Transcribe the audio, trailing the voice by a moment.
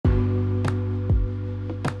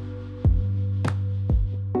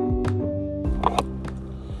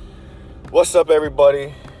What's up,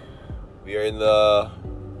 everybody? We are in the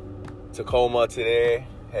Tacoma today,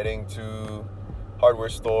 heading to hardware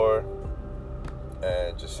store,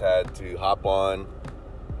 and just had to hop on.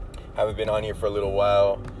 Haven't been on here for a little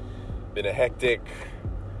while. Been a hectic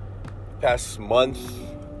past month,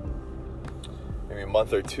 maybe a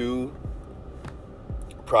month or two.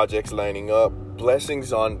 Projects lining up,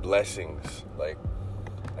 blessings on blessings. Like,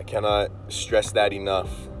 I cannot stress that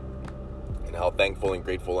enough. And how thankful and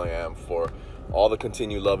grateful I am for all the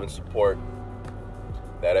continued love and support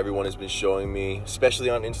that everyone has been showing me, especially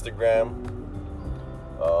on Instagram.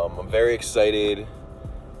 I'm very excited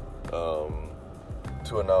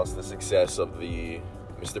to announce the success of the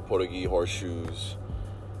Mr. Portuguese Horseshoes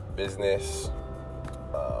business.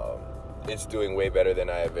 It's doing way better than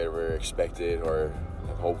I have ever expected or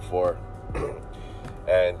hoped for.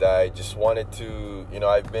 And I just wanted to,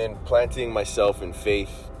 I've been planting myself in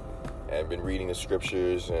faith and been reading the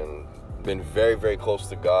scriptures and been very, very close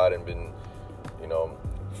to God and been,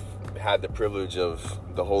 had the privilege of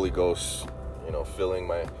the Holy Ghost, filling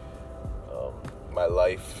my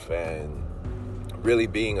life and really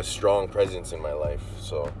being a strong presence in my life.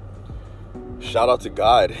 So shout out to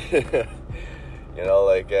God.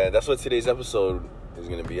 That's what today's episode is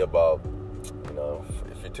going to be about.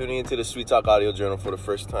 If you're tuning into the Sweet Talk Audio Journal for the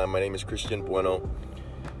first time, my name is Christian Bueno.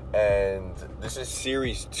 And this is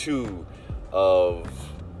series 2 of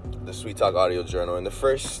the Sweet Talk Audio Journal. In the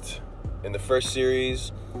first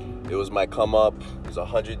series, it was my come up. It was a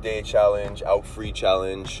 100-day challenge, out free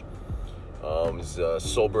challenge. It was a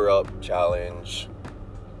sober up challenge.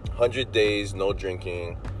 100 days, no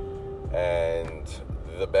drinking, and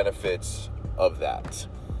the benefits of that.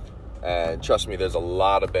 And trust me, there's a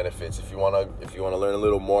lot of benefits. If you wanna learn a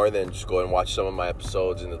little more, then just go and watch some of my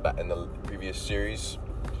episodes in the previous series.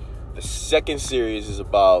 The second series is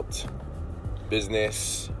about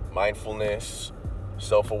business, mindfulness,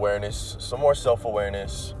 self-awareness, some more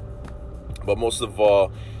self-awareness, but most of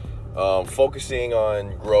all, focusing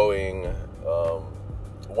on growing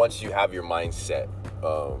once you have your mindset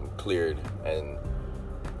cleared and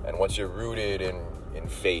once you're rooted in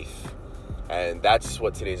faith. And that's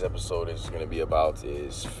what today's episode is going to be about,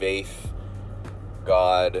 is faith,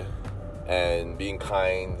 God, and being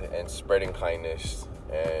kind and spreading kindness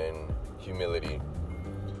and humility.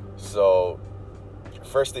 So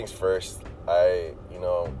first things first, I've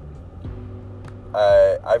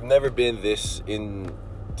never been this in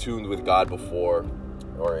tune with God before,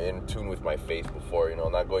 or in tune with my faith before.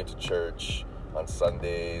 Not going to church on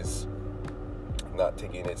Sundays, not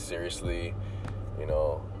taking it seriously,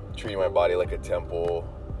 treating my body like a temple,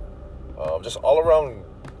 just all around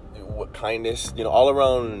kindness, all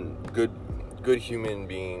around good human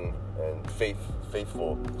being and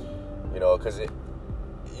faithful, because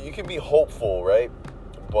you can be hopeful, right?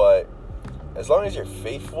 But as long as you're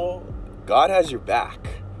faithful, God has your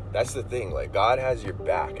back. That's the thing. Like, God has your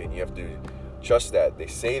back, and you have to trust that. They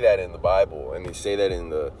say that in the Bible, and they say that in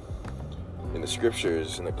the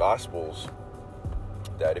scriptures, in the Gospels,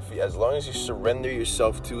 that as long as you surrender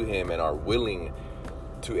yourself to Him and are willing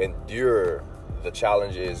to endure the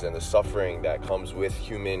challenges and the suffering that comes with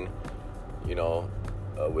humanity,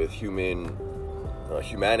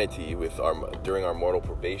 during our mortal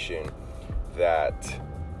probation, that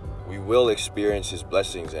we will experience His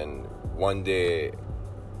blessings and one day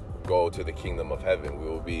go to the kingdom of heaven. We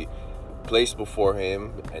will be placed before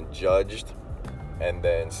Him and judged, and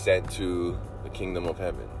then sent to the kingdom of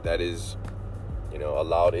heaven. That is,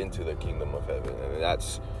 allowed into the kingdom of heaven. And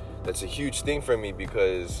that's a huge thing for me,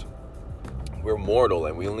 because we're mortal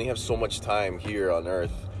and we only have so much time here on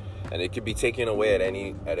earth, and it could be taken away at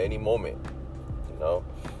any moment.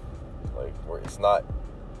 It's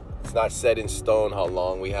not set in stone how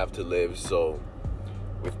long we have to live. So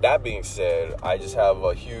with that being said, I just have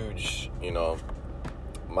a huge,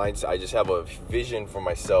 mindset. I just have a vision for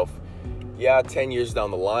myself. 10 years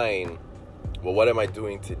down the line, well, what am I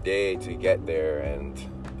doing today to get there? And,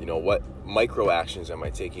 what micro actions am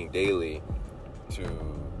I taking daily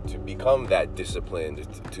to become that disciplined,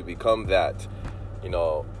 to become that,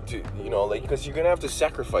 because you're going to have to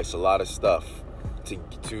sacrifice a lot of stuff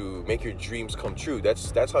to make your dreams come true.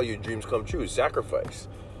 That's how your dreams come true, sacrifice.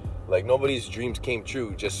 Like, nobody's dreams came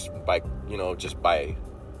true just by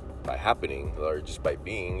happening or just by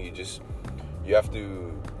being. You have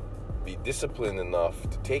to be disciplined enough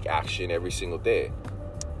to take action every single day.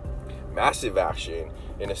 Massive action,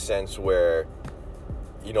 in a sense where,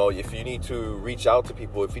 if you need to reach out to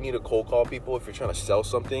people, if you need to cold call people, if you're trying to sell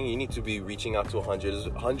something, you need to be reaching out to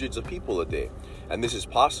hundreds of people a day. And this is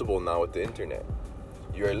possible now with the internet.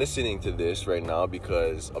 You're listening to this right now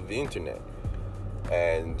because of the internet.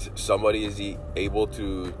 and somebody is able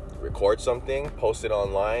to record something, post it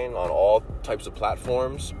online on all types of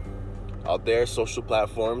platforms out there, social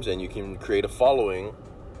platforms, and you can create a following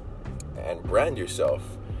and brand yourself.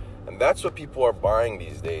 And that's what people are buying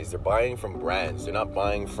these days. They're buying from brands. They're not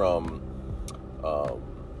buying from,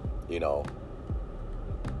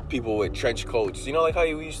 people with trench coats. Like how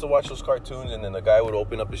you used to watch those cartoons, and then the guy would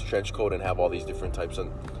open up his trench coat and have all these different types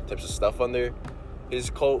of stuff under his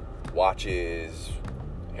coat, watches,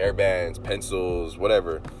 hairbands, pencils,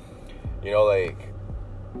 whatever.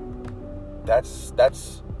 That's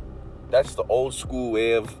the old school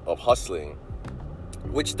way of hustling,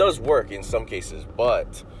 which does work in some cases,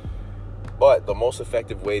 but the most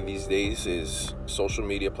effective way these days is social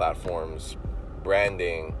media platforms,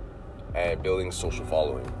 branding, and building social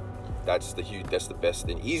following. That's the best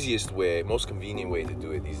and easiest way, most convenient way to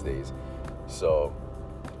do it these days. So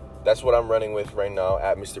that's what I'm running with right now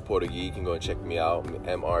at Mr. Podagee. You can go and check me out,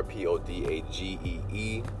 MrPodagee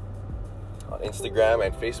on Instagram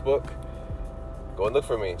and Facebook. Go and look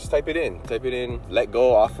for me. Just type it in. Let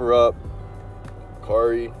Go, Offer Up,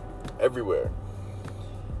 Corey, everywhere.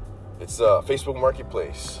 It's a Facebook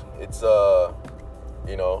Marketplace. It's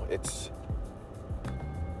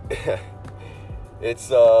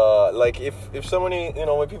it's like if somebody,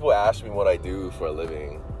 when people ask me what I do for a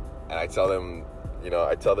living, and I tell them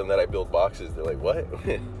that I build boxes, they're like, what?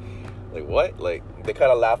 Like what? Like they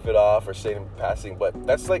kind of laugh it off or say it in passing, but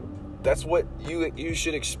that's what you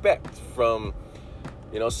should expect from,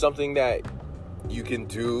 something that you can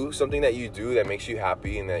do, something that you do that makes you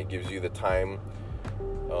happy and that gives you the time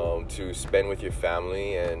to spend with your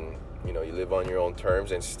family, and you live on your own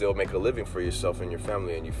terms and still make a living for yourself and your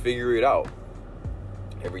family, and you figure it out.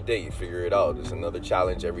 Every day you figure it out. There's another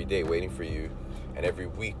challenge every day waiting for you, and every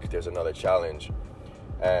week there's another challenge.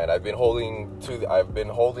 And I've been holding to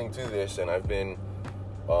this, and I've been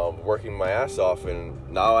working my ass off, and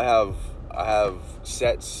now I have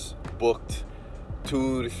sets booked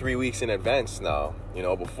 2 to 3 weeks in advance now.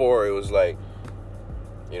 Before it was like,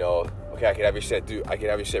 okay, I can have your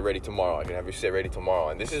set ready tomorrow. And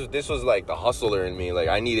this was like the hustler in me. Like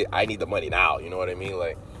I need the money now. You know what I mean?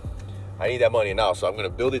 Like I need that money now, so I'm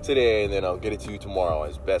gonna build it today, and then I'll get it to you tomorrow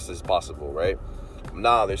as best as possible, right?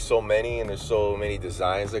 Now there's so many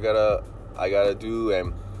designs I gotta do,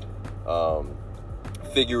 and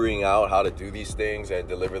figuring out how to do these things and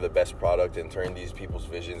deliver the best product and turn these people's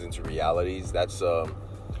visions into realities. That's a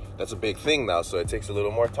big thing now. So it takes a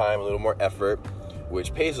little more time, a little more effort,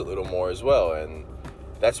 which pays a little more as well. And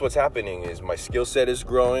that's what's happening. Is my skill set is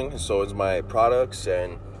growing, so is my products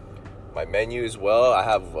and my menu as well. I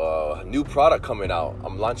have a new product coming out.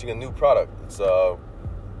 I'm launching a new product. It's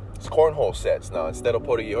cornhole sets now. Instead of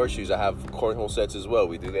Podagee horseshoes, I have cornhole sets as well.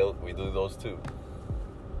 We do those too.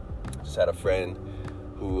 Just had a friend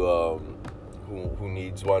who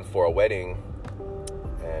needs one for a wedding,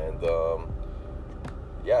 and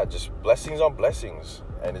just blessings on blessings.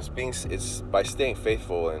 And it's by staying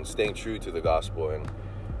faithful and staying true to the gospel and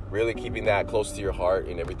really keeping that close to your heart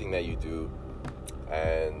in everything that you do,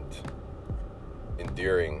 and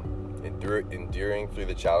enduring through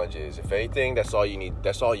the challenges. If anything, that's all you need.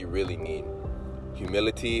 That's all you really need.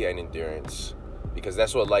 Humility and endurance, because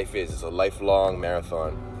that's what life is. It's a lifelong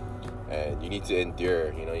marathon, and you need to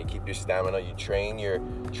endure. You keep your stamina. You train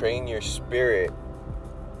your spirit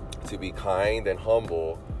to be kind and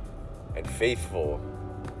humble and faithful,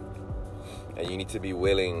 and you need to be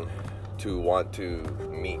willing to want to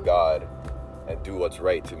meet God and do what's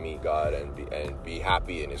right to meet God, and be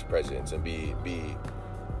happy in His presence, and be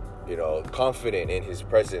confident in His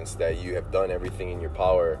presence that you have done everything in your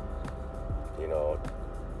power,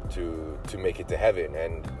 to make it to heaven.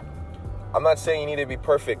 And I'm not saying you need to be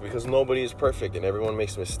perfect, because nobody is perfect and everyone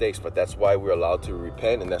makes mistakes, but that's why we're allowed to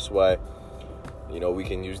repent, and that's why we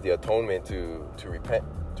can use the atonement to repent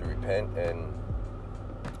and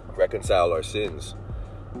reconcile our sins.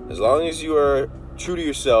 As long as you are true to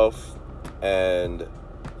yourself, and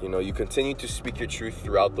you continue to speak your truth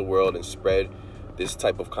throughout the world and spread this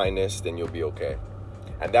type of kindness, then you'll be okay.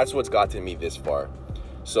 And that's what's gotten me this far.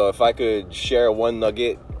 So if I could share one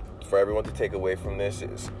nugget for everyone to take away from this,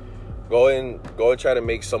 is go and try to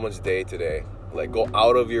make someone's day today. Like, go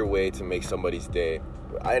out of your way to make somebody's day.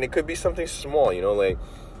 And it could be something small, like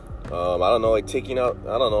I don't know, like taking out,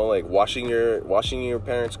 I don't know, like washing your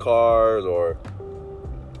parents' cars, or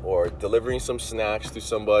delivering some snacks to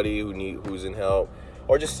somebody who's in help,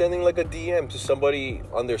 or just sending like a DM to somebody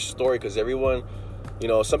on their story, because everyone,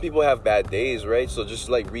 some people have bad days, right? So just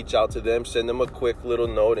like reach out to them, send them a quick little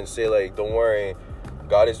note and say like, don't worry,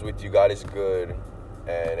 God is with you, God is good,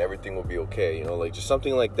 and everything will be okay, like just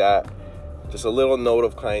something like that. just a little note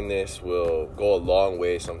of kindness will go a long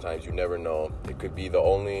way. Sometimes you never know. It could be the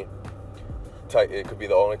only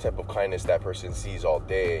type of kindness that person sees all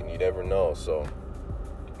day, and you never know. So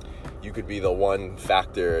you could be the one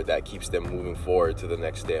factor that keeps them moving forward to the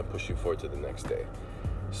next day and pushing forward to the next day.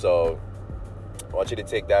 So I want you to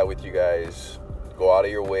take that with you guys. Go out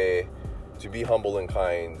of your way to be humble and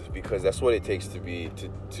kind, because that's what it takes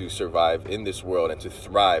to survive in this world and to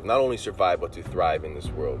thrive. Not only survive, but to thrive in this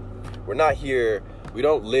world. We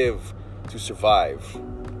don't live to survive.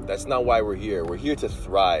 That's not why we're here. We're here to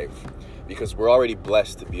thrive, because we're already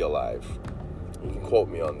blessed to be alive. You can quote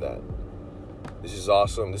me on that. This is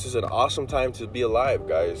awesome. This is an awesome time to be alive,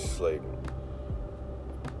 guys. Like,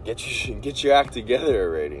 get your act together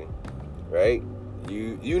already, right?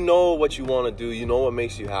 You know what you want to do. You know what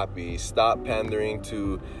makes you happy. Stop pandering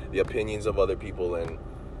to the opinions of other people and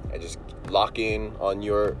just lock in on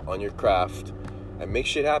your craft and make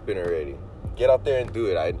shit happen already. Get out there and do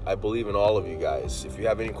it. I believe in all of you guys. If you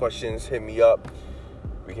have any questions, hit me up.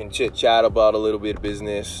 We can chit-chat about a little bit of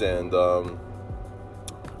business and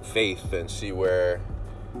faith and see where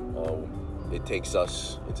it takes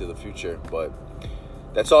us into the future. But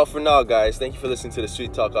that's all for now, guys. Thank you for listening to the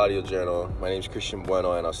Sweet Talk Audio Journal. My name is Christian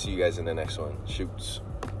Bueno, and I'll see you guys in the next one. Shoots.